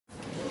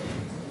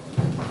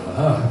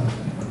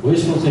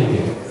Wishful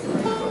thinking.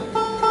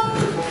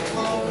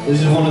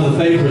 This is one of the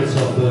favorites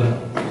of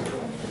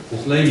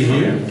this lady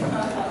here.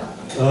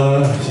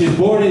 She's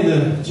born in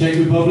the Czech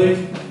Republic,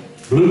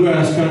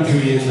 bluegrass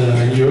country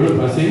in Europe,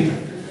 I think.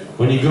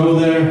 When you go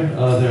there,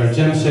 there are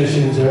jam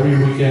sessions every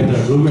weekend,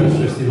 there are bluegrass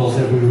festivals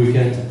every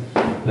weekend.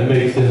 They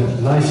make the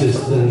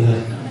nicest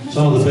and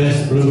some of the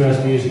best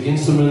bluegrass music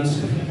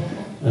instruments,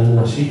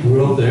 and she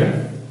grew up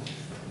there.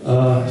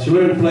 She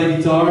learned to play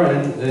guitar,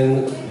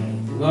 and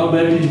well,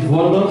 maybe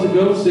 1 month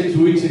ago, 6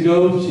 weeks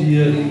ago,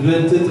 she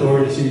invented,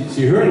 or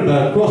she heard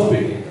about cross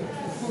picking.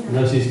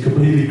 Now she's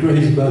completely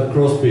crazy about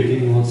cross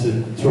picking and wants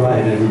to try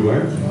it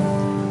everywhere.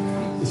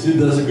 She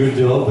does a good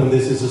job, and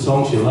this is a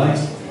song she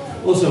likes.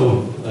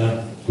 Also,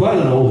 quite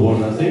an old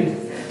one, I think.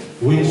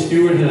 Wayne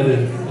Stewart had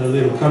a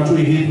little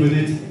country hit with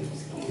it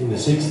in the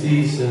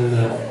 60s, and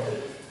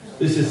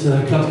this is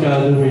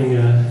Katka doing.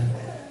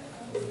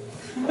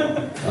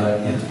 I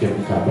have to get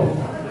the cap off.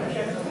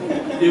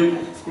 You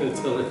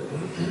tell it.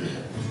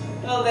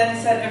 Well, then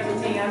said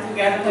everything I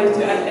forgot. I have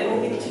to add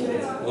anything to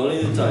it.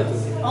 Only the title.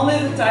 Only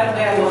the title,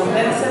 yeah. Well,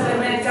 then said that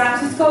many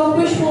times. It's called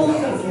Wishful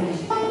Thinking.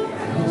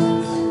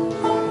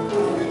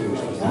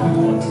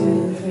 1,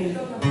 2.